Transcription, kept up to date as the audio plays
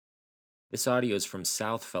This audio is from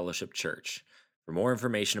South Fellowship Church. For more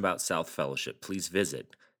information about South Fellowship, please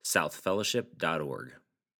visit southfellowship.org.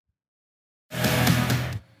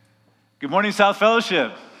 Good morning, South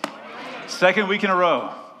Fellowship. Second week in a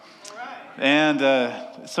row. And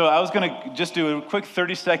so I was going to just do a quick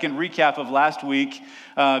 30-second recap of last week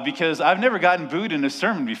because I've never gotten booed in a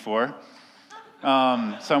sermon before. So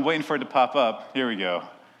I'm waiting for it to pop up. Here we go.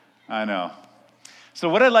 I know. So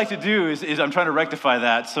what I'd like to do is I'm trying to rectify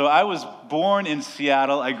that. So I was born in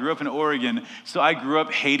Seattle. I grew up in Oregon. So I grew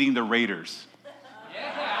up hating the Raiders.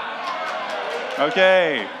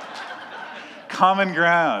 Okay. Common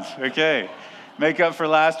ground. Okay. Make up for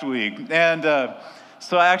last week. And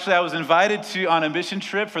so I was invited on a mission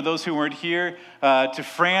trip, for those who weren't here, to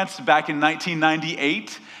France back in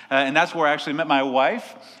 1998. And that's where I actually met my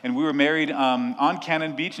wife. And we were married on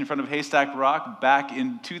Cannon Beach in front of Haystack Rock back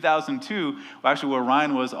in 2002, actually where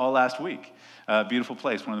Ryan was all last week. Beautiful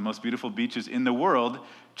place, one of the most beautiful beaches in the world,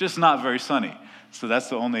 just not very sunny. So that's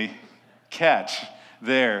the only catch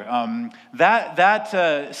there.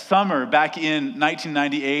 That summer back in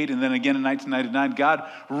 1998 and then again in 1999, God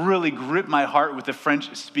really gripped my heart with the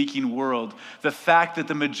French-speaking world. The fact that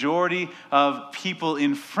the majority of people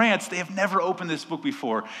in France, they have never opened this book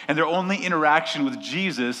before, and their only interaction with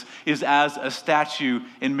Jesus is as a statue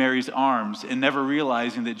in Mary's arms, and never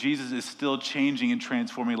realizing that Jesus is still changing and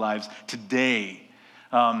transforming lives today.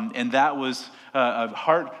 And that was a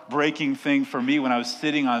heartbreaking thing for me when I was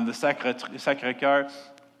sitting on the Sacré-Cœur,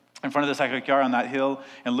 in front of the Sacré-Cœur on that hill,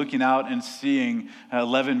 and looking out and seeing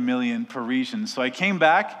 11 million Parisians. So I came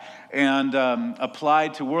back and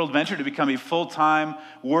applied to World Venture to become a full-time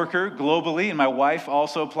worker globally, and my wife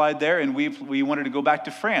also applied there, and we wanted to go back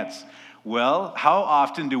to France. Well, how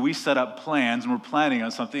often do we set up plans and we're planning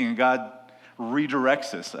on something and God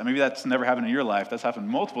redirects us? Maybe that's never happened in your life. That's happened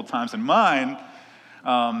multiple times in mine.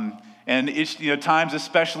 And it's, times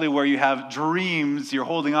especially where you have dreams, you're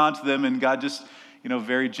holding on to them, and God just,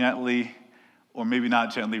 very gently, or maybe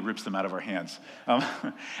not gently, rips them out of our hands.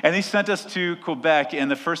 And He sent us to Quebec, and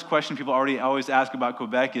the first question people always ask about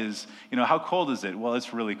Quebec is, how cold is it? Well,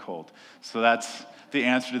 it's really cold. So that's the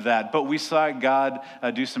answer to that. But we saw God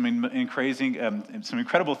do some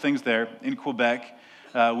incredible things there in Quebec.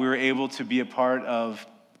 We were able to be a part of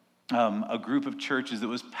a group of churches that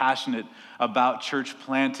was passionate about church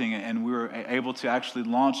planting, and we were able to actually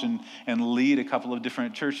launch and lead a couple of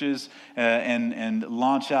different churches and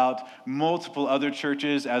launch out multiple other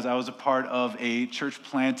churches as I was a part of a church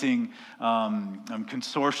planting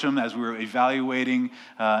consortium as we were evaluating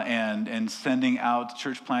and sending out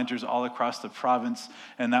church planters all across the province,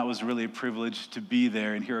 and that was really a privilege to be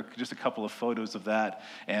there. And here are just a couple of photos of that.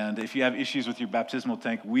 And if you have issues with your baptismal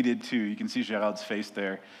tank, we did too. You can see Gerald's face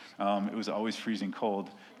there. It was always freezing cold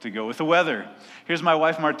to go with the weather. Here's my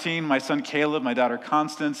wife, Martine, my son, Caleb, my daughter,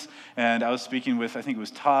 Constance, and I was speaking with, I think it was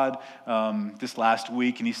Todd, this last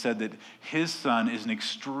week, and he said that his son is an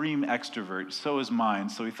extreme extrovert. So is mine.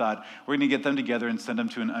 So he thought, we're going to get them together and send them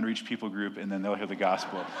to an unreached people group, and then they'll hear the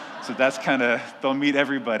gospel. So that's they'll meet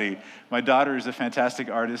everybody. My daughter is a fantastic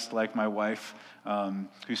artist like my wife,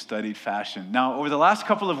 who studied fashion. Now, over the last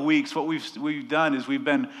couple of weeks, what we've done is we've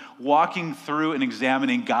been walking through and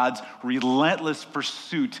examining God's relentless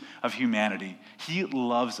pursuit of humanity. He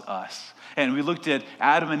loves us. And we looked at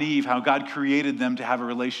Adam and Eve, how God created them to have a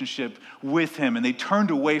relationship with Him, and they turned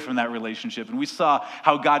away from that relationship. And we saw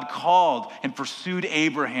how God called and pursued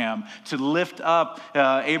Abraham to lift up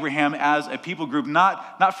Abraham as a people group,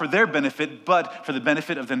 not for their benefit, but for the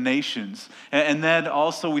benefit of the nations. And then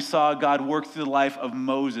also we saw God work through the life of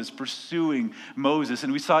Moses, pursuing Moses.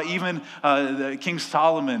 And we saw even King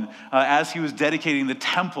Solomon as he was dedicating the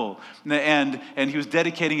temple, and he was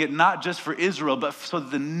dedicating it not just for Israel, but so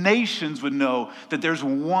that the nations would know that there's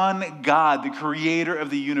one God, the creator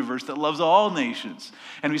of the universe, that loves all nations.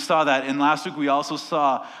 And we saw that. And last week we also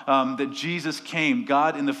saw that Jesus came,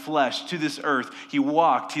 God in the flesh, to this earth. He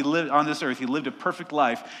walked, He lived on this earth. He lived a perfect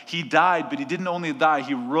life. He died, but He didn't only die,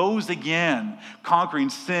 He rose again, conquering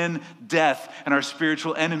sin, death, and our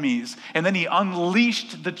spiritual enemies. And then He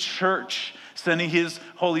unleashed the church, sending His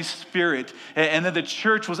Holy Spirit. And then the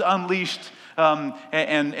church was unleashed and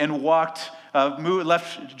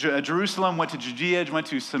left Jerusalem, went to Judea, went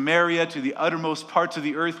to Samaria, to the uttermost parts of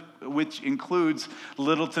the earth, which includes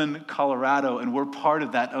Littleton, Colorado, and we're part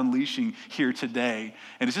of that unleashing here today.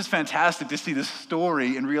 And it's just fantastic to see this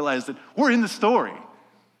story and realize that we're in the story.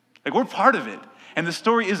 Like, we're part of it. And the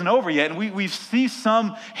story isn't over yet. And we see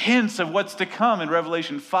some hints of what's to come in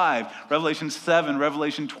Revelation 5, Revelation 7,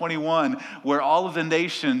 Revelation 21, where all of the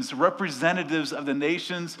nations, representatives of the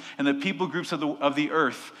nations and the people groups of the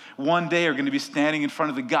earth, one day are going to be standing in front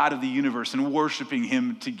of the God of the universe and worshiping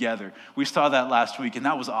him together. We saw that last week, and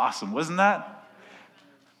that was awesome. Wasn't that?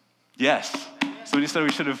 Yes. Somebody said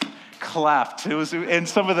we should have clapped. And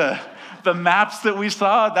some of the maps that we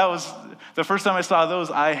saw, that was... The first time I saw those,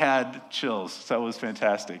 I had chills. So it was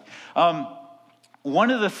fantastic. One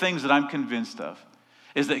of the things that I'm convinced of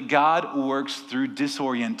is that God works through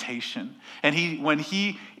disorientation. And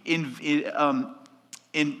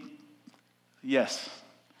yes.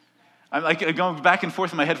 I'm like going back and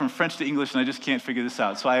forth in my head from French to English, and I just can't figure this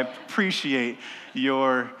out. So I appreciate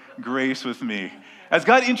your grace with me. As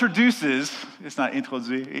God introduces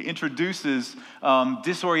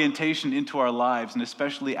disorientation into our lives, and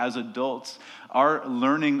especially as adults, our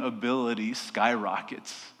learning ability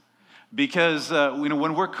skyrockets. Because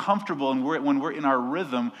when we're comfortable and when we're in our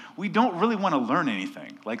rhythm, we don't really want to learn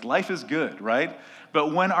anything. Like, life is good, right?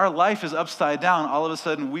 But when our life is upside down, all of a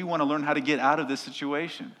sudden we want to learn how to get out of this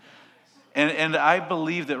situation. And I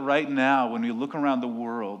believe that right now, when we look around the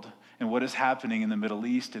world, and what is happening in the Middle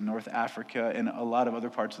East and North Africa and a lot of other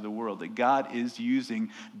parts of the world, that God is using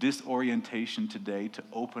disorientation today to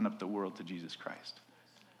open up the world to Jesus Christ.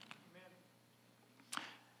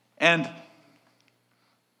 And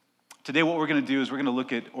today what we're going to do is we're going to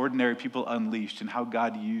look at Ordinary People Unleashed and how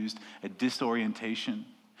God used a disorientation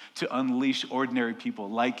to unleash ordinary people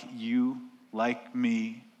like you, like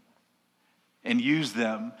me, and use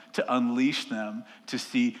them to unleash them to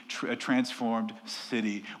see a transformed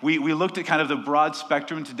city. We looked at kind of the broad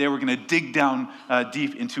spectrum, and today we're going to dig down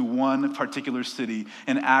deep into one particular city.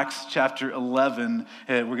 In Acts chapter 11,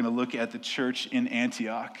 we're going to look at the church in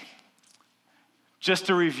Antioch. Just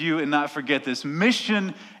to review and not forget this,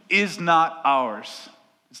 mission is not ours.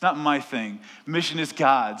 It's not my thing. Mission is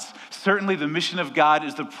God's. Certainly the mission of God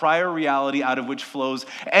is the prior reality out of which flows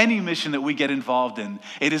any mission that we get involved in.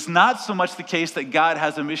 It is not so much the case that God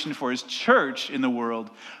has a mission for his church in the world,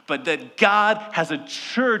 but that God has a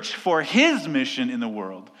church for his mission in the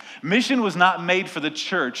world. Mission was not made for the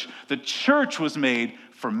church. The church was made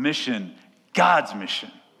for mission, God's mission.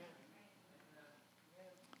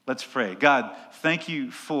 Let's pray. God, thank you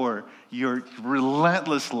for your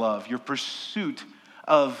relentless love, your pursuit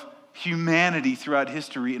of humanity throughout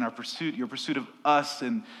history, and your pursuit of us,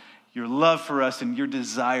 and your love for us, and your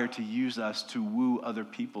desire to use us to woo other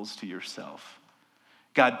peoples to yourself.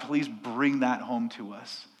 God, please bring that home to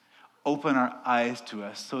us. Open our eyes to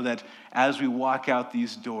us so that as we walk out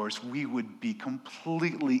these doors, we would be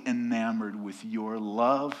completely enamored with your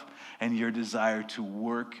love and your desire to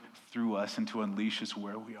work through us and to unleash us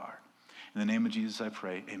where we are. In the name of Jesus, I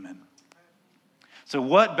pray, amen. So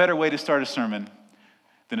what better way to start a sermon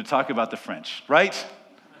than to talk about the French, right?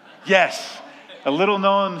 Yes, a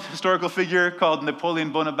little-known historical figure called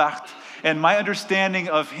Napoleon Bonaparte. And my understanding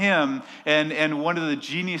of him and one of the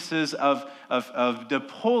geniuses of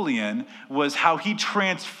Napoleon was how he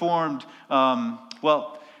transformed,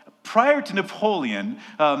 prior to Napoleon,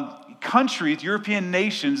 countries, European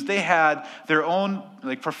nations, they had their own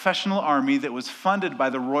professional army that was funded by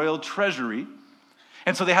the royal treasury.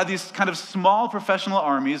 And so they had these kind of small professional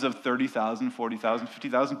armies of 30,000, 40,000,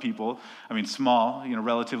 50,000 people. I mean, small,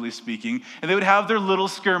 relatively speaking. And they would have their little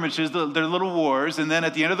skirmishes, their little wars. And then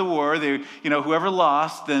at the end of the war, whoever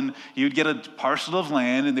lost, then you'd get a parcel of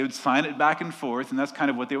land, and they would sign it back and forth. And that's kind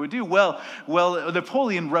of what they would do. Well,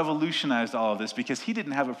 Napoleon revolutionized all of this because he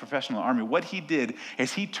didn't have a professional army. What he did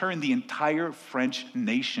is he turned the entire French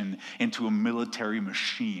nation into a military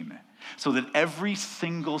machine, so that every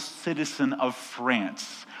single citizen of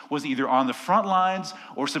France was either on the front lines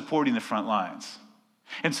or supporting the front lines.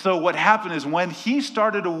 And so what happened is when he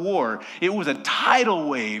started a war, it was a tidal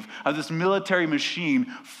wave of this military machine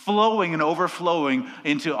flowing and overflowing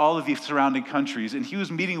into all of the surrounding countries. And he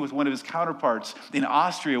was meeting with one of his counterparts in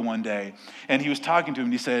Austria one day, and he was talking to him,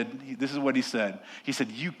 and he said, this is what he said. He said,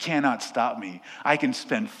 "You cannot stop me. I can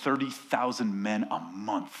spend 30,000 men a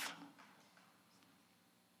month."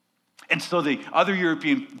 And so the other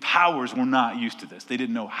European powers were not used to this. They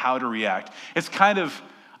didn't know how to react. It's kind of,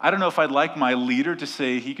 I don't know if I'd like my leader to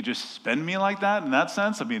say he could just spend me like that in that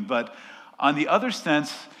sense. But on the other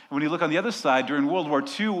sense, when you look on the other side, during World War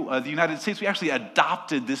II, the United States, we actually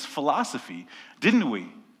adopted this philosophy, didn't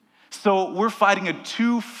we? So we're fighting a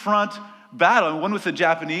two-front battle, one with the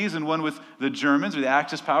Japanese and one with the Germans, or the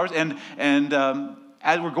Axis powers. And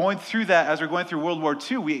as we're going through World War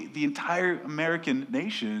II, the entire American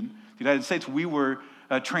nation, the United States, we were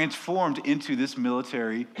transformed into this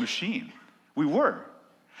military machine. We were.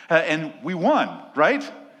 And we won, right?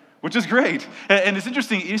 Which is great. And it's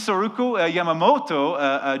interesting, Isoroku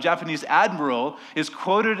Yamamoto, a Japanese admiral, is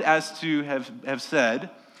quoted as to have said,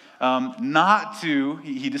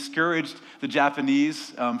 he discouraged the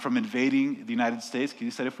Japanese from invading the United States, because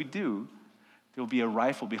he said, if we do, there will be a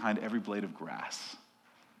rifle behind every blade of grass.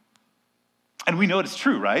 And we know it's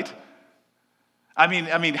true, right? I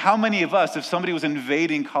mean, how many of us, if somebody was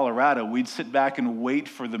invading Colorado, we'd sit back and wait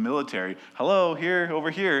for the military? Hello, here,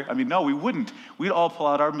 over here. I mean, no, we wouldn't. We'd all pull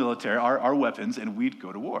out our military, our weapons, and we'd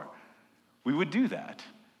go to war. We would do that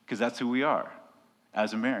because that's who we are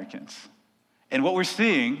as Americans. And what we're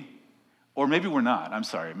seeing, or maybe we're not, I'm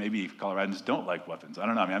sorry, maybe Coloradans don't like weapons. I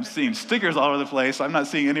don't know. I mean, I'm seeing stickers all over the place. I'm not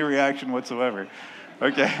seeing any reaction whatsoever.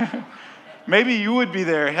 Okay. Maybe you would be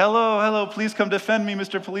there. Hello, please come defend me,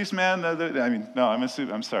 Mr. Policeman.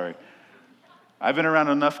 I'm sorry. I've been around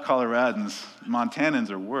enough Coloradans. Montanans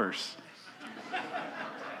are worse.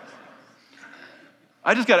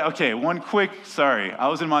 I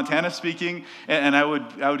was in Montana speaking, and I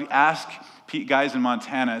would ask guys in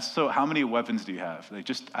Montana, so how many weapons do you have? Like,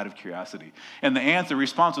 just out of curiosity. And the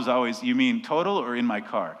response was always, you mean total or in my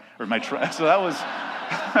car? Or my truck? So that was...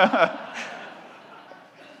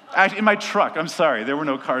 Actually, in my truck, I'm sorry, there were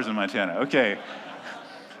no cars in Montana. Okay.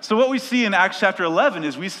 So what we see in Acts chapter 11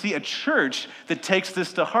 is we see a church that takes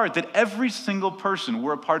this to heart, that every single person,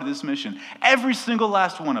 we're a part of this mission. Every single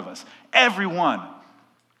last one of us. Everyone.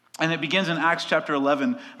 And it begins in Acts chapter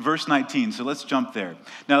 11, verse 19. So let's jump there.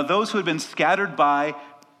 Now, those who had been scattered by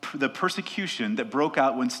the persecution that broke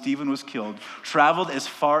out when Stephen was killed traveled as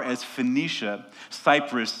far as Phoenicia,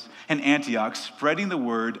 Cyprus, and Antioch, spreading the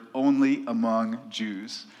word only among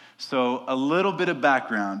Jews. So a little bit of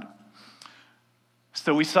background.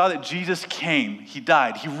 So we saw that Jesus came, he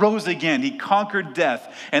died, he rose again, he conquered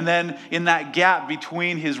death. And then in that gap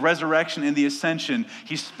between his resurrection and the ascension,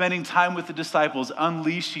 he's spending time with the disciples,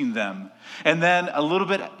 unleashing them. And then a little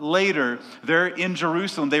bit later, they're in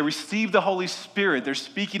Jerusalem. They receive the Holy Spirit. They're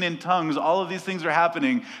speaking in tongues. All of these things are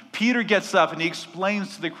happening. Peter gets up and he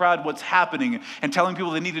explains to the crowd what's happening and telling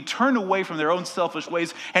people they need to turn away from their own selfish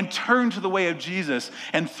ways and turn to the way of Jesus.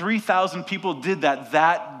 And 3,000 people did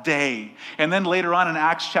that day. And then later on in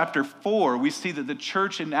Acts chapter 4, we see that the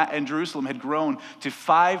church in Jerusalem had grown to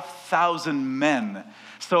 5,000 men.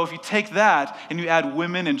 So if you take that and you add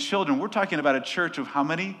women and children, we're talking about a church of how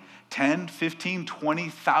many? 10, 15,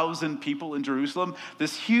 20,000 people in Jerusalem.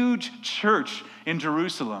 This huge church in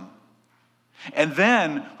Jerusalem. And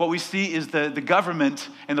then what we see is the government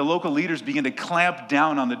and the local leaders begin to clamp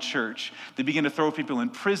down on the church. They begin to throw people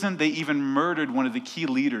in prison. They even murdered one of the key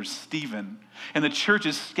leaders, Stephen. And the church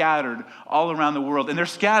is scattered all around the world. And they're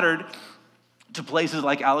scattered to places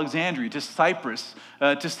like Alexandria, to Cyprus,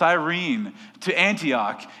 to Cyrene, to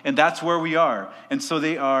Antioch. And that's where we are. And so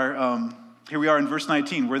they are... Here we are in verse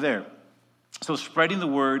 19, we're there. So spreading the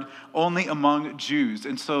word only among Jews.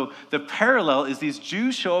 And so the parallel is these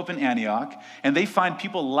Jews show up in Antioch, and they find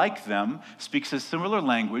people like them, speaks a similar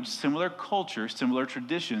language, similar culture, similar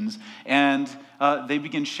traditions, and they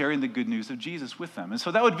begin sharing the good news of Jesus with them. And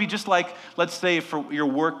so that would be just like, let's say if your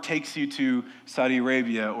work takes you to Saudi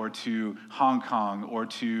Arabia or to Hong Kong or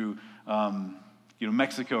to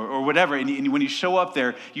Mexico or whatever, and when you show up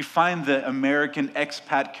there, you find the American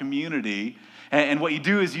expat community, and what you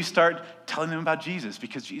do is you start telling them about Jesus,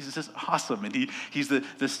 because Jesus is awesome, and he's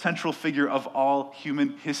the central figure of all human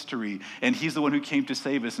history, and he's the one who came to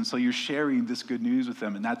save us, and so you're sharing this good news with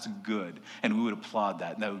them, and that's good, and we would applaud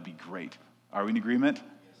that, and that would be great. Are we in agreement?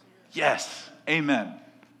 Yes. Amen.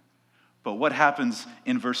 But what happens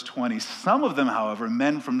in verse 20? Some of them, however,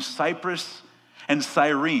 men from Cyprus and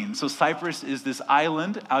Cyrene. So Cyprus is this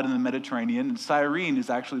island out in the Mediterranean, and Cyrene is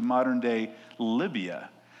actually modern-day Libya.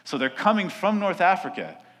 So they're coming from North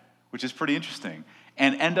Africa, which is pretty interesting,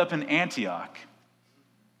 and end up in Antioch.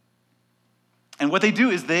 And what they do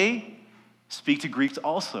is they speak to Greeks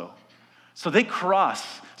also. So they cross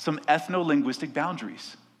some ethno-linguistic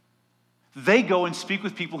boundaries. They go and speak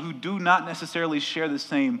with people who do not necessarily share the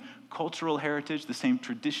same cultural heritage, the same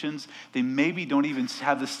traditions. They maybe don't even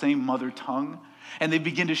have the same mother tongue. And they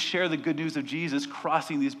begin to share the good news of Jesus,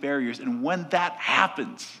 crossing these barriers. And when that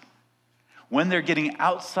happens, when they're getting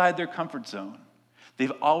outside their comfort zone,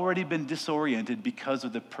 they've already been disoriented because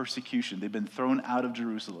of the persecution. They've been thrown out of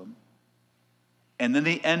Jerusalem. And then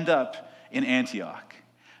they end up in Antioch.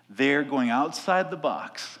 They're going outside the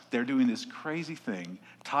box. They're doing this crazy thing,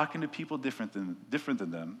 talking to people different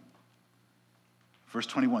than them. Verse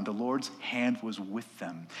 21, the Lord's hand was with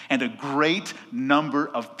them, and a great number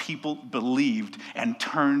of people believed and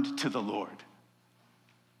turned to the Lord.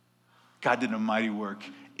 God did a mighty work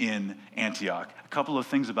in Antioch. A couple of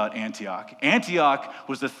things about Antioch. Antioch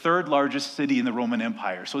was the third largest city in the Roman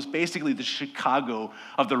Empire. So it's basically the Chicago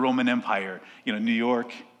of the Roman Empire. New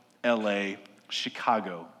York, LA,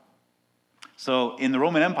 Chicago. So in the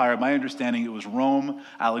Roman Empire, my understanding, it was Rome,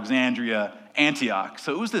 Alexandria, Antioch.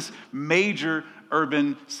 So it was this major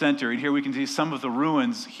urban center. And here we can see some of the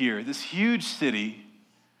ruins here. This huge city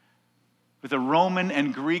with a Roman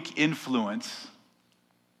and Greek influence.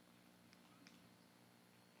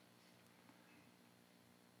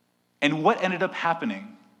 And what ended up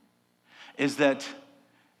happening is that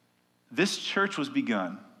this church was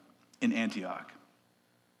begun in Antioch.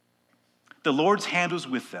 The Lord's hand was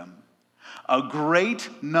with them. A great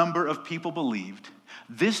number of people believed.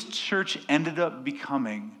 This church ended up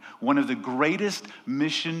becoming one of the greatest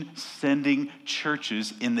mission-sending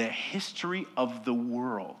churches in the history of the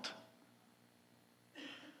world.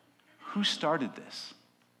 Who started this?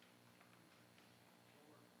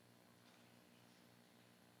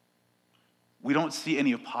 We don't see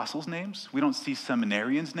any apostles' names. We don't see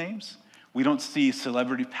seminarians' names. We don't see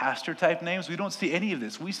celebrity pastor type names. We don't see any of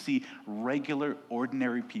this. We see regular,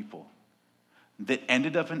 ordinary people that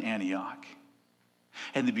ended up in Antioch.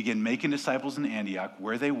 And they began making disciples in Antioch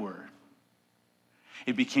where they were.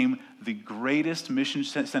 It became the greatest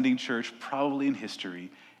mission-sending church probably in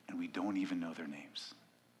history, and we don't even know their names.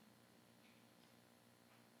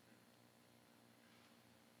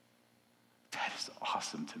 That is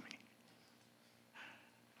awesome to me.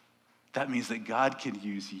 That means that God can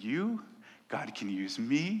use you, God can use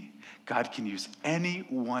me, God can use any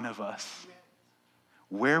one of us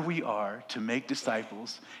where we are to make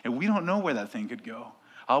disciples. And we don't know where that thing could go.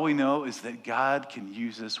 All we know is that God can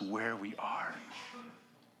use us where we are.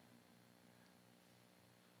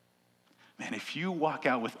 Man, if you walk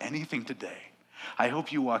out with anything today, I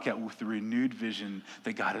hope you walk out with the renewed vision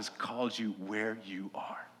that God has called you where you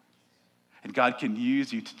are. And God can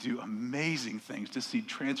use you to do amazing things, to see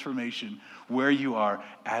transformation where you are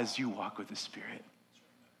as you walk with the Spirit.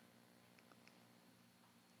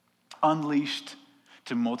 Unleashed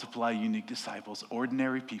to multiply unique disciples,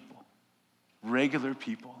 ordinary people, regular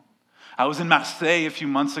people. I was in Marseille a few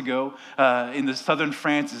months ago in the southern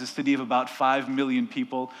France. It's a city of about 5 million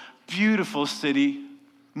people. Beautiful city,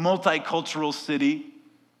 multicultural city,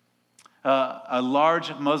 a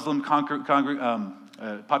large Muslim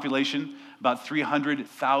population, about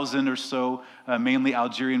 300,000 or so, mainly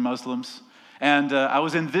Algerian Muslims. And I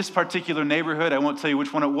was in this particular neighborhood. I won't tell you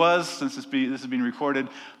which one it was since this is being recorded,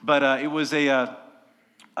 but it was a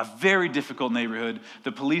very difficult neighborhood.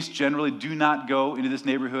 The police generally do not go into this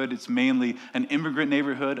neighborhood. It's mainly an immigrant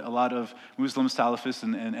neighborhood, a lot of Muslim Salafists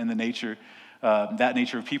and the nature, that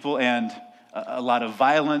nature of people, and a lot of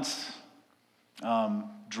violence,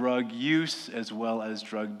 drug use, as well as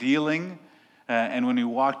drug dealing. And when we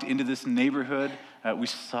walked into this neighborhood, we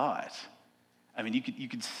saw it. I mean, you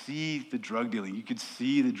could see the drug dealing. You could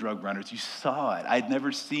see the drug runners. You saw it. I'd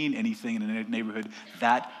never seen anything in a neighborhood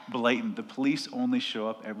that blatant. The police only show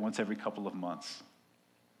up once every couple of months.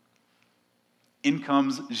 In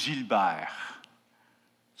comes Gilbert.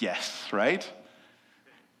 Yes, right?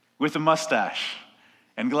 With a mustache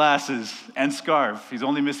and glasses and scarf. He's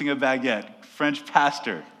only missing a baguette. French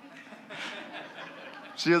pastor.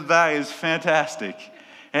 Gilbert is fantastic.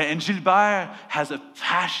 And Gilbert has a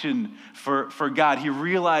passion for God. He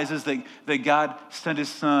realizes that God sent his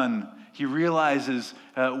son. He realizes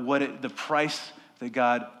the price that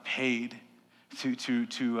God paid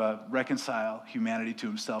to reconcile humanity to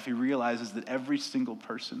himself. He realizes that every single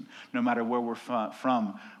person, no matter where we're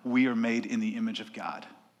from, we are made in the image of God.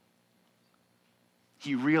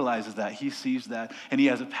 He realizes that, he sees that, and he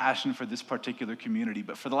has a passion for this particular community.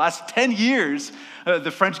 But for the last 10 years, the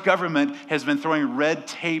French government has been throwing red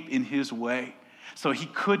tape in his way. So he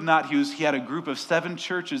could not, he had a group of 7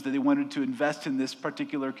 churches that they wanted to invest in this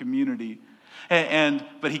particular community.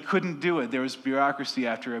 But he couldn't do it. There was bureaucracy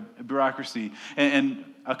after bureaucracy. And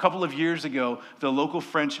a couple of years ago, the local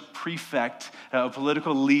French prefect, a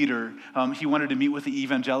political leader, he wanted to meet with the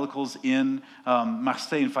evangelicals in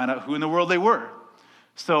Marseille and find out who in the world they were.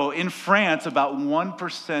 So in France, about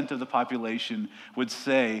 1% of the population would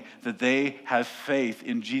say that they have faith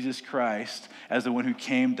in Jesus Christ as the one who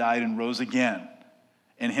came, died, and rose again,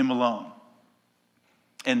 and him alone.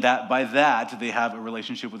 And that by that, they have a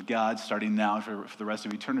relationship with God starting now for the rest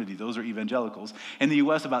of eternity. Those are evangelicals. In the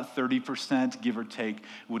U.S., about 30%, give or take,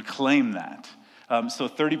 would claim that. So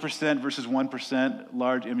 30% versus 1%,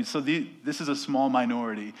 large. I mean, so this is a small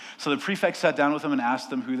minority. So the prefect sat down with them and asked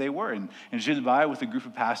them who they were. And Gilbert, with a group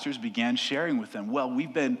of pastors, began sharing with them, well,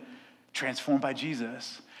 we've been transformed by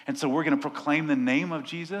Jesus. And so we're going to proclaim the name of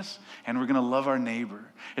Jesus, and we're going to love our neighbor.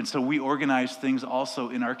 And so we organize things also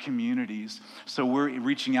in our communities. So we're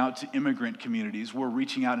reaching out to immigrant communities. We're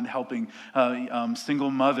reaching out and helping single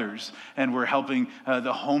mothers, and we're helping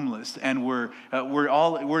the homeless. And we're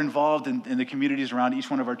involved in the communities around each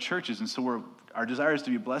one of our churches. And so our desire is to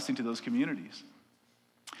be a blessing to those communities.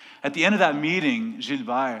 At the end of that meeting,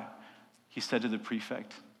 Gilbert, he said to the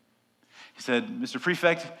prefect, he said, Mr.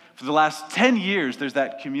 Prefect, for the last 10 years, there's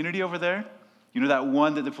that community over there. You know that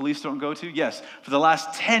one that the police don't go to? Yes. For the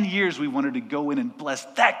last 10 years, we wanted to go in and bless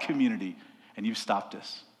that community, and you've stopped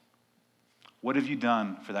us. What have you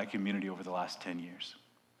done for that community over the last 10 years?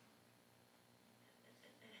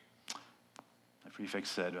 The prefect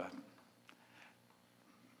said,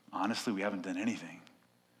 honestly, we haven't done anything.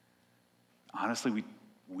 Honestly,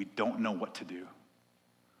 we don't know what to do.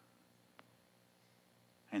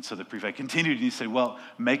 And so the prefect continued, and he said, well,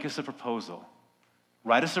 make us a proposal.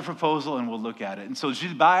 Write us a proposal, and we'll look at it. And so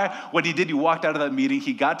Gilbert, what he did, he walked out of that meeting.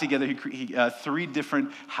 He got together 3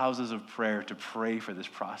 different houses of prayer to pray for this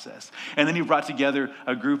process. And then he brought together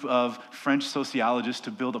a group of French sociologists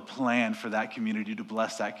to build a plan for that community, to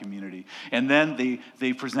bless that community. And then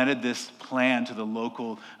they presented this plan to the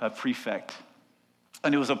local prefect.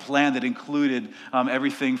 And it was a plan that included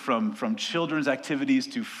everything from children's activities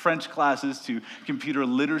to French classes to computer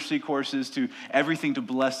literacy courses to everything to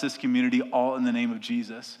bless this community, all in the name of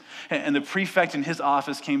Jesus. And the prefect in his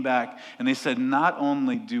office came back and they said, not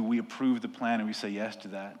only do we approve the plan and we say yes to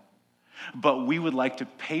that, but we would like to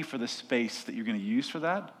pay for the space that you're going to use for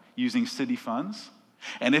that using city funds.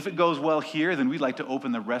 And if it goes well here, then we'd like to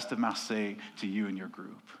open the rest of Marseille to you and your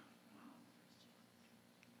group.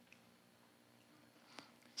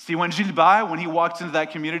 See, when Gilbert, when he walks into that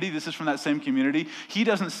community, this is from that same community, he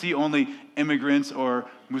doesn't see only immigrants or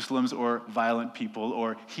Muslims or violent people,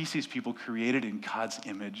 or he sees people created in God's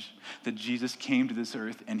image, that Jesus came to this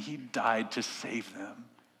earth and he died to save them.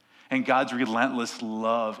 And God's relentless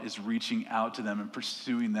love is reaching out to them and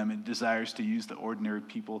pursuing them and desires to use the ordinary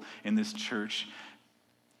people in this church.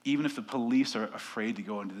 Even if the police are afraid to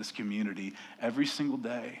go into this community, every single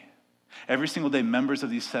day, members of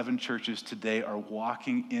these 7 churches today are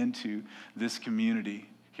walking into this community.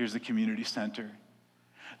 Here's the community center.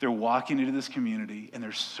 They're walking into this community, and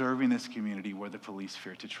they're serving this community where the police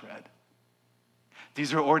fear to tread.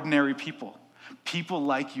 These are ordinary people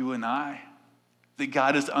like you and I, that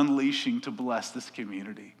God is unleashing to bless this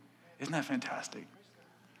community. Isn't that fantastic?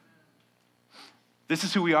 This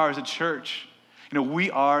is who we are as a church.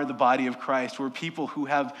 We are the body of Christ. We're people who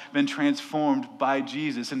have been transformed by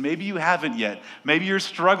Jesus. And maybe you haven't yet. Maybe you're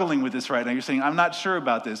struggling with this right now. You're saying, I'm not sure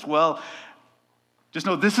about this. Well, just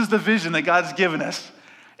know this is the vision that God's given us.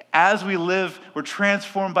 As we live, we're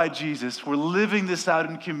transformed by Jesus. We're living this out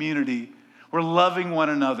in community. We're loving one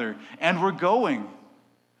another. And we're going.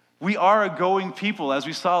 We are a going people, as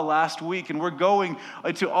we saw last week, and we're going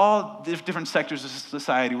to all different sectors of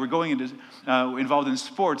society. We're going into involved in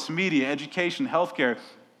sports, media, education, healthcare.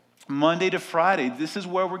 Monday to Friday, this is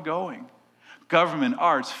where we're going. Government,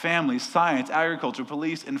 arts, family, science, agriculture,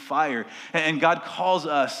 police, and fire. And God calls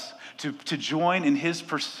us to join in his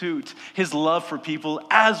pursuit, his love for people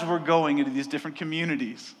as we're going into these different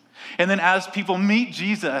communities. And then as people meet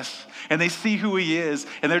Jesus and they see who he is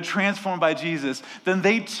and they're transformed by Jesus, then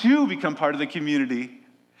they too become part of the community.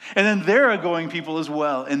 And then they're a going people as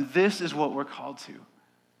well. And this is what we're called to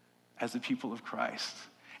as the people of Christ.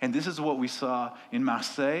 And this is what we saw in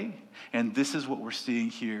Marseille, and this is what we're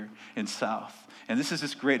seeing here in South. And this is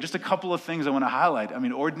just great. Just a couple of things I want to highlight.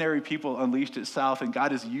 Ordinary people unleashed at South, and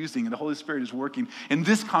God is using, and the Holy Spirit is working in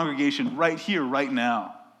this congregation right here, right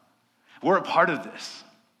now. We're a part of this.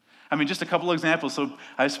 Just a couple of examples. So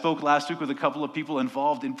I spoke last week with a couple of people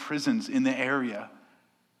involved in prisons in the area.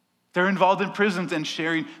 They're involved in prisons and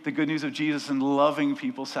sharing the good news of Jesus and loving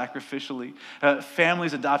people sacrificially.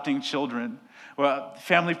 Families adopting children.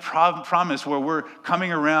 Family Promise, where we're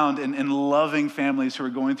coming around and loving families who are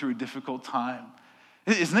going through a difficult time.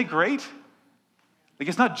 Isn't it great?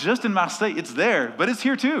 It's not just in Marseille, it's there, but it's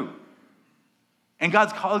here too. And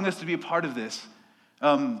God's calling us to be a part of this.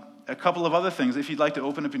 A couple of other things, if you'd like to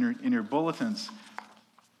open up in your bulletins.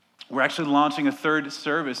 We're actually launching a 3rd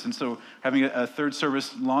service, and so having a 3rd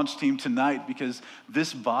service launch team tonight, because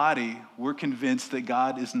this body, we're convinced that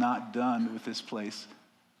God is not done with this place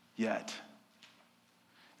yet.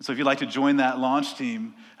 And so if you'd like to join that launch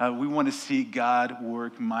team, we want to see God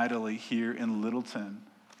work mightily here in Littleton.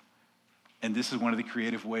 And this is one of the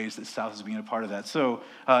creative ways that South is being a part of that. So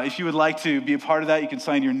if you would like to be a part of that, you can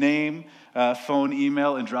sign your name, phone,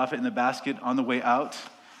 email, and drop it in the basket on the way out.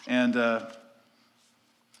 And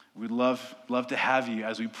We'd love to have you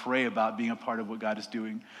as we pray about being a part of what God is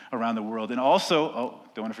doing around the world. And also,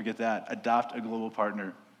 don't want to forget that, adopt a global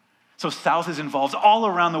partner. So South is involved all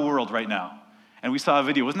around the world right now. And we saw a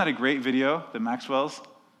video. Wasn't that a great video, the Maxwell's?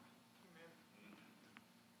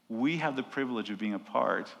 We have the privilege of being a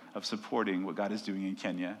part of supporting what God is doing in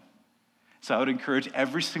Kenya. So I would encourage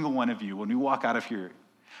every single one of you, when we walk out of here,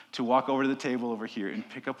 to walk over to the table over here and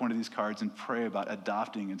pick up one of these cards and pray about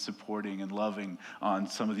adopting and supporting and loving on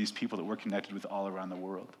some of these people that we're connected with all around the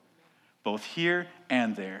world, both here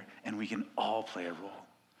and there, and we can all play a role.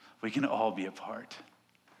 We can all be a part.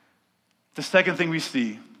 The second thing we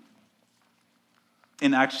see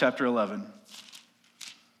in Acts chapter 11,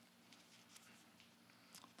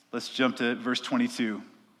 let's jump to verse 22.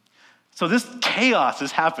 So this chaos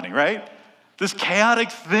is happening, right? This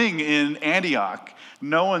chaotic thing in Antioch.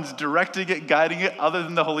 No one's directing it, guiding it, other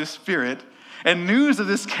than the Holy Spirit. And news of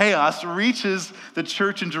this chaos reaches the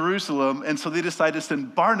church in Jerusalem, and so they decide to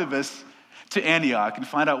send Barnabas to Antioch and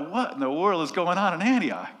find out what in the world is going on in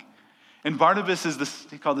Antioch. And Barnabas is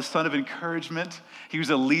called the son of encouragement. He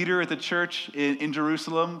was a leader at the church in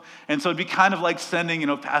Jerusalem. And so it'd be kind of like sending,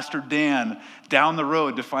 Pastor Dan down the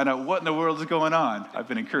road to find out what in the world is going on. I've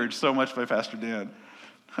been encouraged so much by Pastor Dan.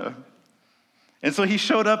 And so he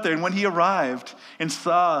showed up there, and when he arrived and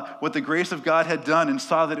saw what the grace of God had done and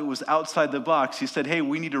saw that it was outside the box, he said, hey,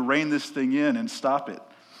 we need to rein this thing in and stop it.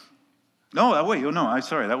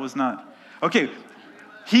 Sorry, that was not. Okay,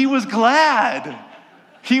 he was glad.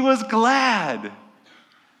 He was glad.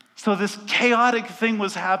 So this chaotic thing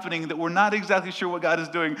was happening that we're not exactly sure what God is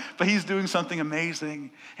doing, but he's doing something amazing,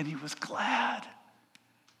 and he was glad.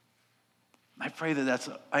 I pray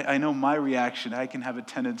that I know my reaction. I can have a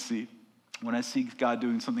tendency when I see God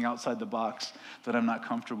doing something outside the box that I'm not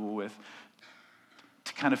comfortable with,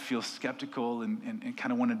 to kind of feel skeptical and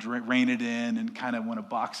kind of want to rein it in and kind of want to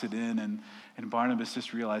box it in. And Barnabas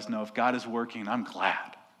just realized, no, if God is working, I'm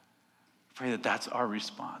glad. Pray that that's our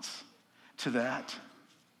response to that.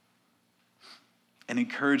 And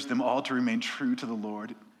encourage them all to remain true to the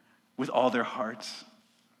Lord with all their hearts.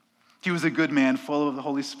 He was a good man, full of the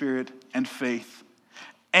Holy Spirit and faith.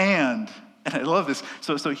 And I love this.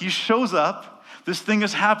 So he shows up, this thing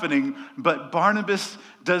is happening, but Barnabas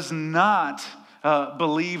does not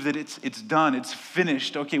believe that it's done, it's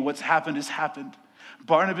finished. Okay, what's happened has happened.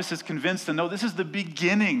 Barnabas is convinced to know this is the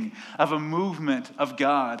beginning of a movement of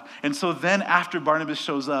God. And so then after Barnabas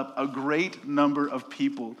shows up, a great number of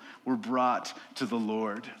people were brought to the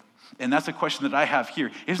Lord. And that's a question that I have here.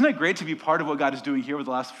 Isn't it great to be part of what God is doing here over the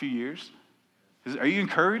last few years? Are you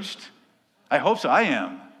encouraged? I hope so. I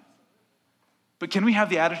am. But can we have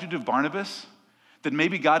the attitude of Barnabas that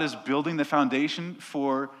maybe God is building the foundation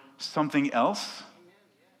for something else?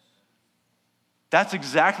 That's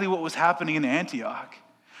exactly what was happening in Antioch.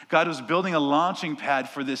 God was building a launching pad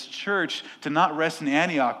for this church to not rest in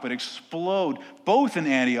Antioch, but explode both in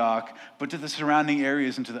Antioch, but to the surrounding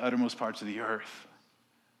areas and to the uttermost parts of the earth.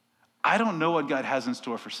 I don't know what God has in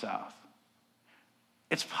store for South.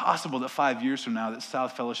 It's possible that 5 years from now that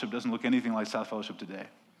South Fellowship doesn't look anything like South Fellowship today.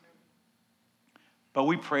 But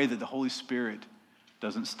we pray that the Holy Spirit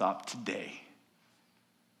doesn't stop today.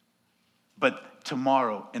 But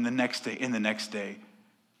tomorrow and the next day,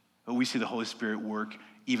 we see the Holy Spirit work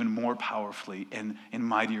even more powerfully and in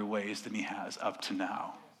mightier ways than he has up to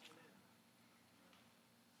now.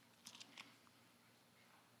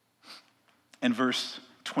 And verse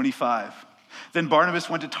 25, then Barnabas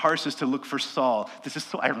went to Tarsus to look for Saul. This is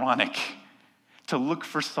so ironic, to look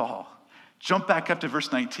for Saul. Jump back up to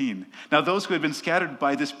verse 19. Now those who had been scattered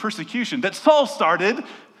by this persecution that Saul started,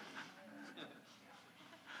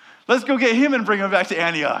 let's go get him and bring him back to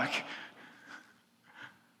Antioch.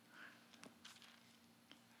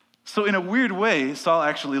 So in a weird way, Saul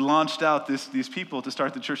actually launched out these people to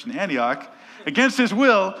start the church in Antioch against his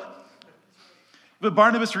will. But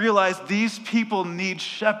Barnabas realized these people need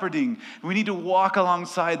shepherding. We need to walk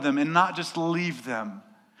alongside them and not just leave them.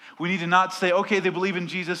 We need to not say, okay, they believe in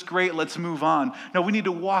Jesus, great, let's move on. No, we need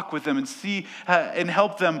to walk with them and see and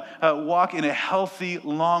help them walk in a healthy,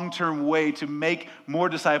 long-term way to make more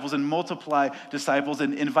disciples and multiply disciples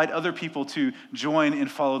and invite other people to join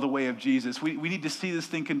and follow the way of Jesus. We need to see this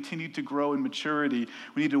thing continue to grow in maturity.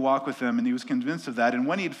 We need to walk with them, and he was convinced of that. And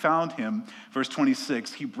when he had found him, verse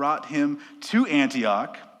 26, he brought him to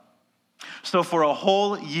Antioch. So for a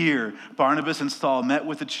whole year, Barnabas and Saul met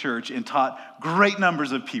with the church and taught great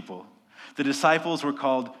numbers of people. The disciples were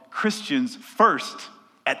called Christians first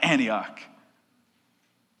at Antioch.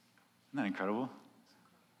 Isn't that incredible?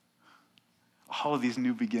 All of these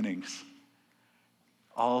new beginnings,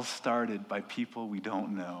 all started by people we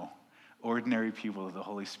don't know, ordinary people that the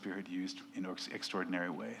Holy Spirit used in extraordinary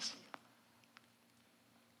ways.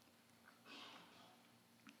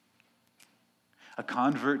 A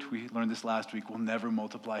convert, we learned this last week, will never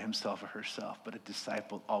multiply himself or herself, but a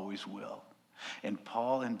disciple always will. And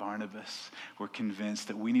Paul and Barnabas were convinced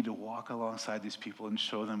that we need to walk alongside these people and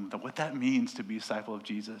show them what that means to be a disciple of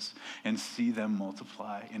Jesus and see them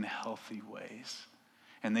multiply in healthy ways.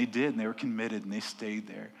 And they did, and they were committed, and they stayed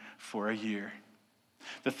there for a year.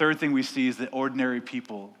 The third thing we see is that ordinary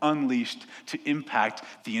people unleashed to impact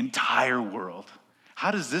the entire world.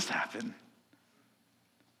 How does this happen?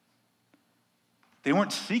 They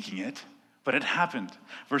weren't seeking it, but it happened.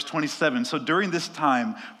 Verse 27, so during this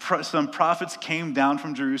time, some prophets came down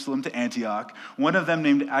from Jerusalem to Antioch. One of them,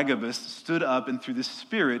 named Agabus, stood up and through the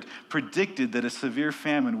Spirit predicted that a severe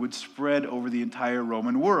famine would spread over the entire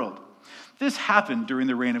Roman world. This happened during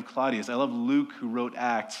the reign of Claudius. I love Luke, who wrote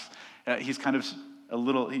Acts. He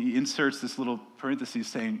inserts this little parenthesis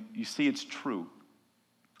saying, you see, it's true.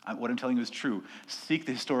 What I'm telling you is true. Seek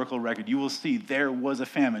the historical record. You will see there was a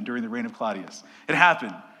famine during the reign of Claudius. It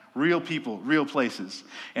happened. Real people, real places.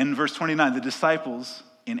 And in verse 29, the disciples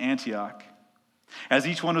in Antioch, as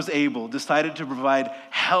each one was able, decided to provide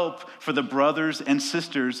help for the brothers and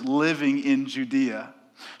sisters living in Judea.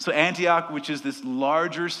 So Antioch, which is this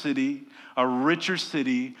larger city, a richer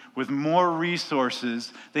city with more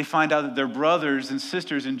resources, they find out that their brothers and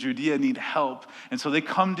sisters in Judea need help. And so they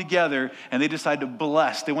come together and they decide to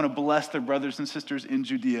bless. They want to bless their brothers and sisters in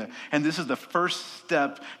Judea. And this is the first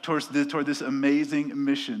step toward this amazing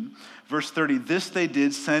mission. Verse 30, this they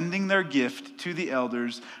did, sending their gift to the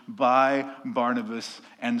elders by Barnabas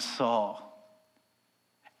and Saul.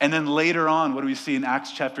 And then later on, what do we see in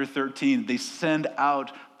Acts chapter 13? They send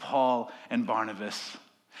out Paul and Barnabas.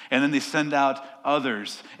 And then they send out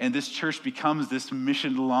others. And this church becomes this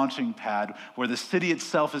mission launching pad where the city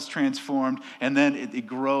itself is transformed and then it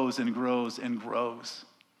grows and grows and grows.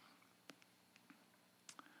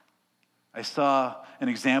 I saw an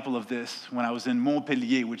example of this when I was in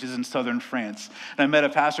Montpellier, which is in southern France. And I met a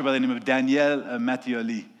pastor by the name of Daniel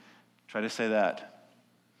Mattioli. Try to say that.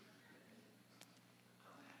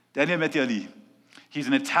 Daniel Mattioli. He's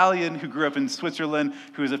an Italian who grew up in Switzerland,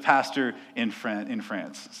 who is a pastor in France,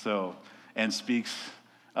 and speaks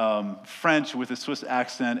French with a Swiss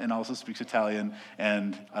accent and also speaks Italian,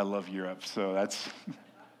 and I love Europe. So that's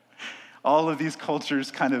all of these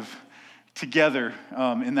cultures kind of together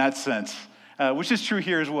in that sense, which is true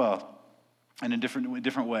here as well, in a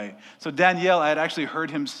different way. So Daniel, I had actually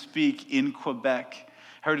heard him speak in Quebec.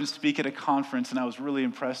 I heard him speak at a conference, and I was really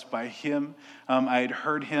impressed by him. I had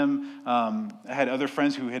heard him. I had other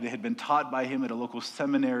friends who had been taught by him at a local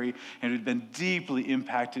seminary and had been deeply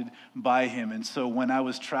impacted by him. And so when I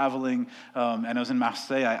was traveling and I was in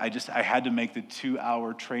Marseille, I had to make the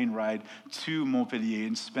 2-hour train ride to Montpellier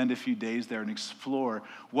and spend a few days there and explore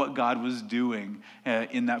what God was doing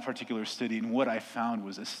in that particular city. And what I found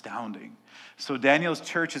was astounding. So Daniel's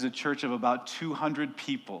church is a church of about 200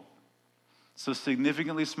 people. So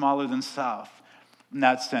significantly smaller than South in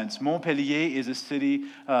that sense. Montpellier is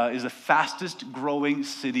the fastest growing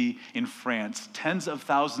city in France. Tens of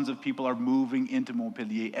thousands of people are moving into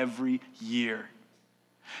Montpellier every year.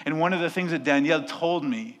 And one of the things that Daniel told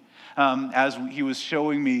me as he was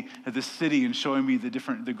showing me the city and showing me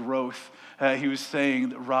the growth, he was saying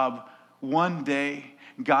that, Rob, one day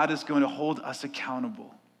God is going to hold us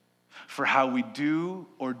accountable for how we do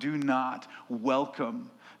or do not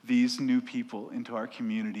welcome these new people into our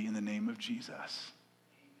community in the name of Jesus.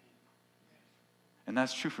 And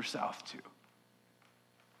that's true for South too.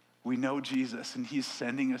 We know Jesus, and he's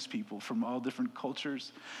sending us people from all different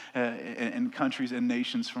cultures and countries and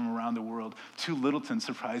nations from around the world to Littleton,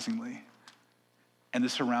 surprisingly, and the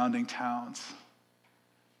surrounding towns.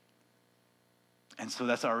 And so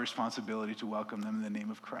that's our responsibility to welcome them in the name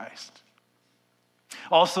of Christ.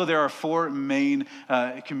 Also, there are 4 main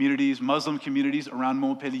communities, Muslim communities around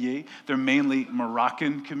Montpellier. They're mainly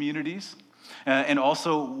Moroccan communities. And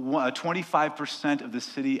also 25% of the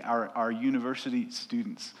city are university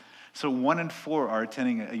students. So 1 in 4 are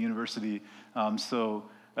attending a university.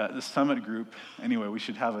 The Summit Group, anyway, we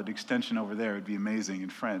should have an extension over there. It'd be amazing in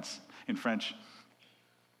French.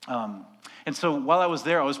 And so while I was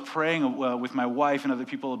there, I was praying with my wife and other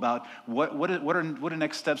people about what do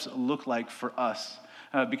next steps look like for us?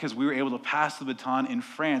 Because we were able to pass the baton in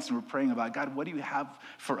France, and we're praying about, God, what do you have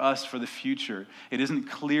for us for the future? It isn't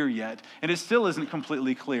clear yet, and it still isn't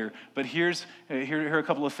completely clear. But here are a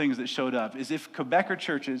couple of things that showed up. Is if Quebecer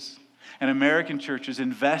churches and American churches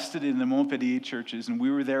invested in the Montpellier churches, and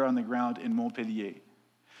we were there on the ground in Montpellier,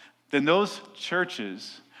 then those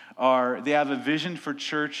churches they have a vision for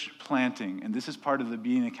church planting, and this is part of the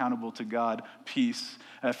being accountable to God piece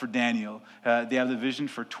for Daniel. They have the vision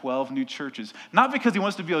for 12 new churches, not because he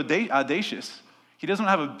wants to be audacious. He doesn't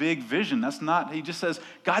have a big vision. He just says,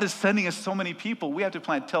 God is sending us so many people, we have to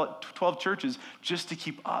plant 12 churches just to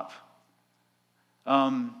keep up.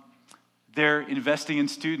 They're investing in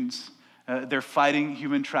students. They're fighting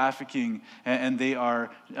human trafficking, and they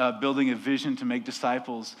are building a vision to make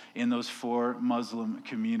disciples in those 4 Muslim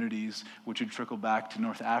communities, which would trickle back to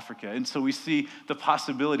North Africa. And so we see the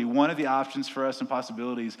possibility. One of the options for us and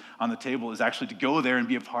possibilities on the table is actually to go there and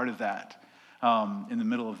be a part of that, in the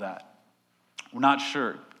middle of that. We're not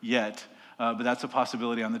sure yet, but that's a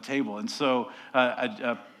possibility on the table. And so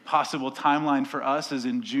a possible timeline for us is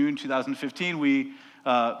in June 2015, we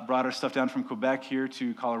brought our stuff down from Quebec here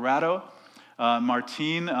to Colorado.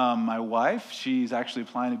 Martine, my wife, she's actually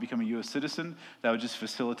applying to become a U.S. citizen. That would just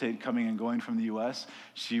facilitate coming and going from the U.S.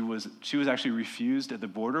 She was actually refused at the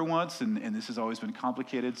border once, and this has always been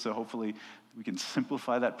complicated, so hopefully we can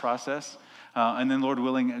simplify that process. And then, Lord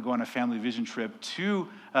willing, go on a family vision trip to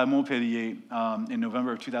Montpellier in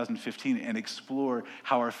November of 2015 and explore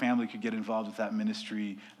how our family could get involved with that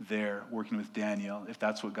ministry there, working with Daniel, if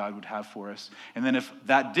that's what God would have for us. And then if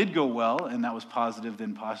that did go well and that was positive,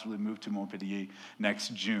 then possibly move to Montpellier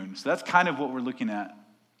next June. So that's kind of what we're looking at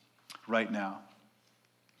right now.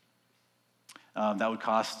 That would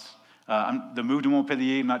cost, the move to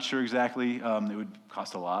Montpellier, I'm not sure exactly. It would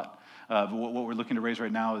cost a lot. But what we're looking to raise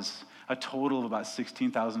right now is a total of about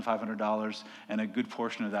 $16,500, and a good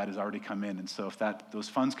portion of that has already come in. And so if those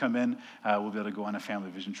funds come in, we'll be able to go on a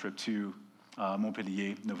family vision trip to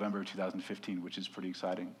Montpellier, November of 2015, which is pretty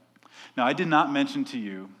exciting. Now, I did not mention to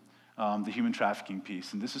you the human trafficking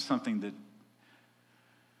piece, and this is something that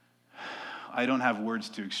I don't have words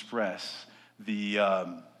to express. The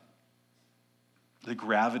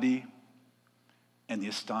gravity and the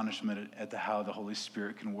astonishment at how the Holy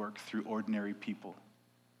Spirit can work through ordinary people.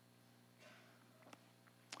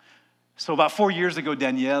 So about 4 years ago,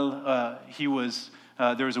 Daniel,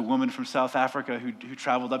 there was a woman from South Africa who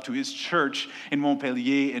traveled up to his church in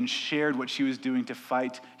Montpellier and shared what she was doing to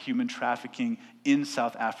fight human trafficking in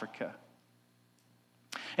South Africa.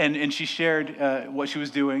 And she shared what she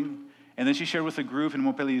was doing, and then she shared with a group in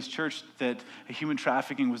Montpellier's church that human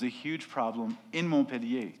trafficking was a huge problem in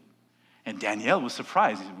Montpellier. And Daniel was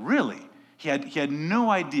surprised. He said, really? He had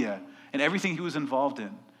no idea, and everything he was involved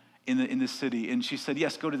in the city. And she said,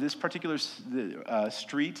 yes, go to this particular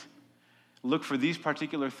street, look for these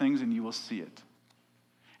particular things, and you will see it.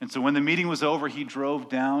 And so when the meeting was over, he drove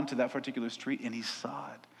down to that particular street, and he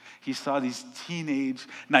saw it. He saw these teenage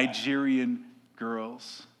Nigerian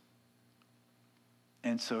girls.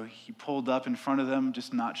 And so he pulled up in front of them,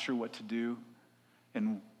 just not sure what to do.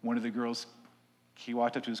 And one of the girls, he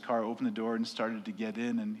walked up to his car, opened the door, and started to get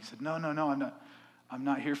in. And he said, no, I'm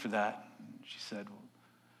not here for that. And she said,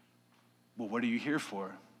 well, what are you here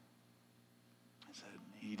for? I said,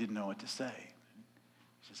 he didn't know what to say.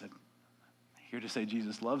 She said, I'm here to say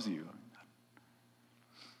Jesus loves you.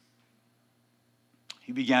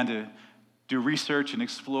 He began to do research and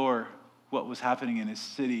explore what was happening in his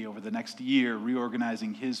city over the next year,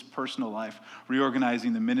 reorganizing his personal life,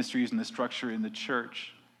 reorganizing the ministries and the structure in the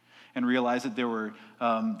church, and realized that there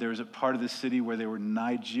was a part of the city where there were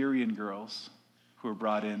Nigerian girls who were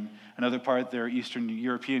brought in, another part there are Eastern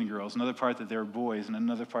European girls, another part that there are boys, and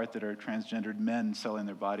another part that are transgendered men selling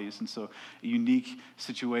their bodies. And so unique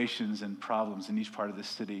situations and problems in each part of the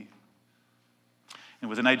city. And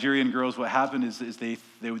with the Nigerian girls, what happened is they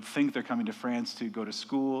would think they're coming to France to go to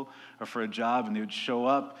school or for a job, and they would show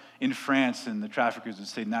up in France, and the traffickers would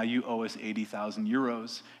say, now you owe us 80,000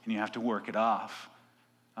 euros, and you have to work it off.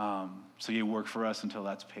 So you work for us until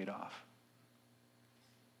that's paid off.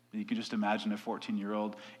 You can just imagine a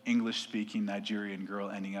 14-year-old English-speaking Nigerian girl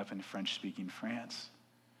ending up in French-speaking France.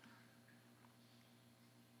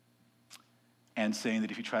 And saying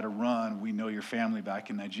that if you try to run, we know your family back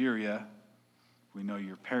in Nigeria, we know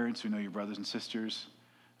your parents, we know your brothers and sisters,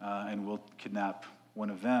 and we'll kidnap one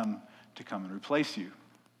of them to come and replace you.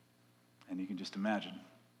 And you can just imagine.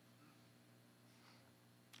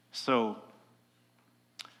 So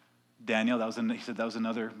Daniel, he said that was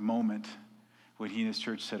another moment when he and his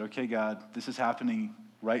church said, okay, God, this is happening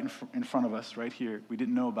right in front of us, right here. We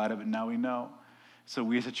didn't know about it, but now we know. So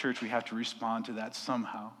we as a church, we have to respond to that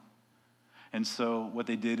somehow. And so what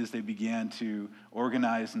they did is they began to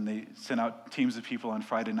organize, and they sent out teams of people on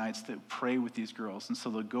Friday nights that pray with these girls. And so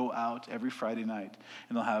they'll go out every Friday night,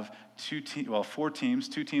 and they'll have 4 teams,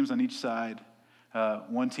 2 teams on each side,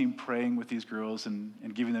 one team praying with these girls and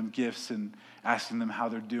giving them gifts and asking them how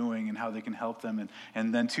they're doing and how they can help them.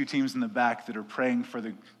 And then 2 teams in the back that are praying for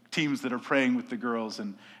the teams that are praying with the girls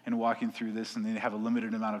and walking through this. And they have a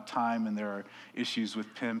limited amount of time, and there are issues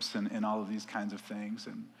with pimps and all of these kinds of things.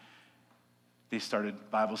 And they started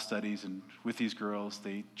Bible studies, and with these girls,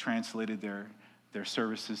 they translated their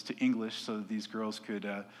services to English so that these girls could,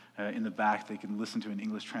 in the back, they can listen to an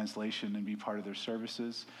English translation and be part of their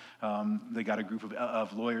services. They got a group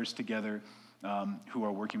of lawyers together who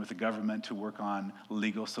are working with the government to work on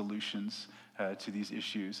legal solutions to these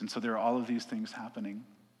issues. And so there are all of these things happening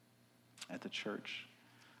at the church.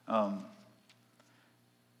 And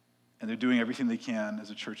they're doing everything they can as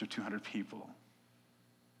a church of 200 people.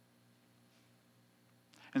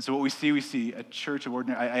 And so what we see a church of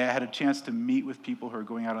ordinary. I had a chance to meet with people who are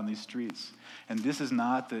going out on these streets. And this is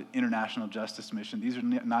not the International Justice Mission. These are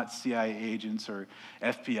not CIA agents or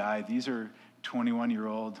FBI. These are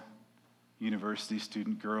 21-year-old university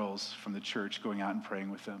student girls from the church going out and praying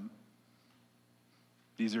with them.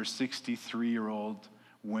 These are 63-year-old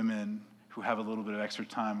women who have a little bit of extra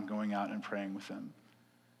time going out and praying with them.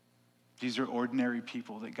 These are ordinary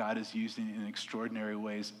people that God is using in extraordinary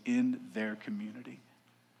ways in their community.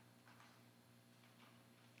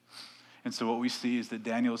 And so what we see is that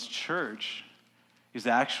Daniel's church is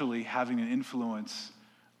actually having an influence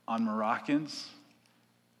on Moroccans,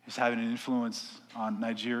 is having an influence on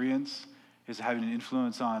Nigerians, is having an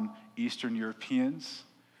influence on Eastern Europeans,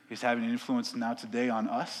 is having an influence now today on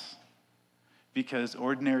us, because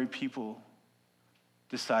ordinary people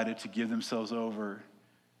decided to give themselves over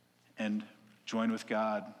and join with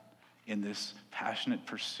God in this passionate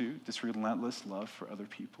pursuit, this relentless love for other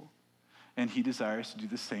people. And he desires to do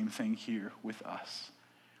the same thing here with us.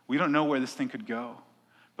 We don't know where this thing could go,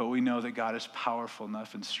 but we know that God is powerful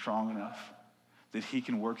enough and strong enough that he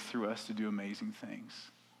can work through us to do amazing things.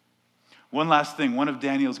 One last thing, one of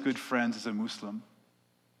Daniel's good friends is a Muslim.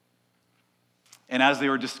 And as they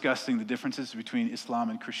were discussing the differences between Islam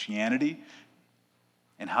and Christianity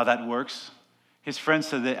and how that works, his friend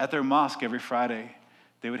said that at their mosque every Friday,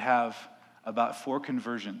 they would have about 4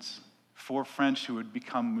 conversions, 4 French who would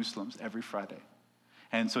become Muslims every Friday.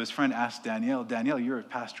 And so his friend asked Daniel, you're a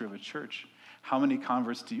pastor of a church. How many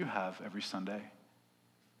converts do you have every Sunday?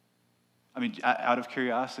 I mean, out of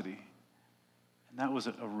curiosity. And that was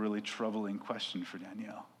a really troubling question for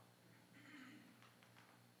Daniel.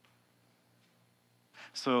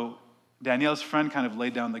 So Daniel's friend kind of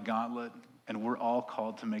laid down the gauntlet, and we're all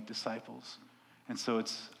called to make disciples. And so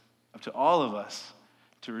it's up to all of us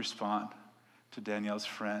to respond to Daniel's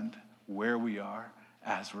friend where we are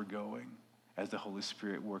as we're going, as the Holy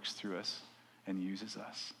Spirit works through us and uses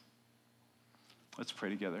us. Let's pray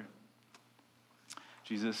together.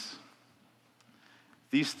 Jesus,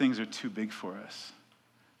 these things are too big for us.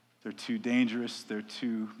 They're too dangerous. They're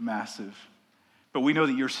too massive. But we know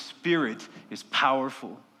that your Spirit is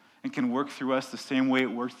powerful and can work through us the same way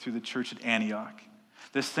it worked through the church at Antioch,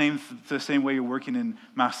 the same way you're working in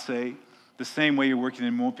Marseille, the same way you're working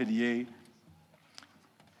in Montpellier.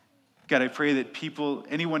 God, I pray that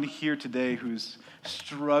anyone here today who's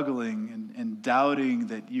struggling and doubting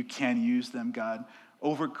that you can use them, God,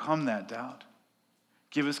 overcome that doubt.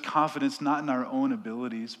 Give us confidence not in our own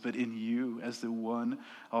abilities, but in you as the one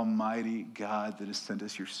almighty God that has sent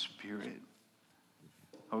us your Spirit.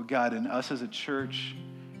 Oh God, in us as a church,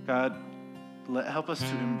 God, help us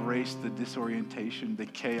to embrace the disorientation, the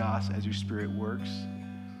chaos as your Spirit works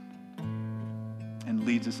and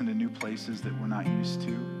leads us into new places that we're not used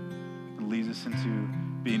to and leads us into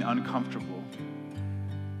being uncomfortable.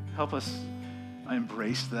 Help us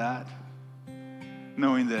embrace that,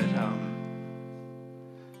 knowing that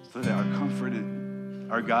so that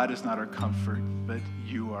our God is not our comfort, but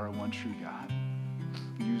you are one true God.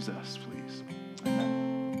 Use us, please.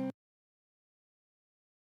 Amen.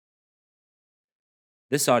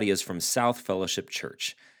 This audio is from South Fellowship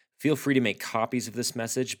Church. Feel free to make copies of this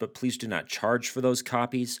message, but please do not charge for those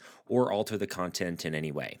copies or alter the content in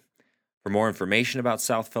any way. For more information about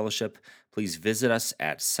South Fellowship, please visit us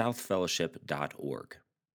at southfellowship.org.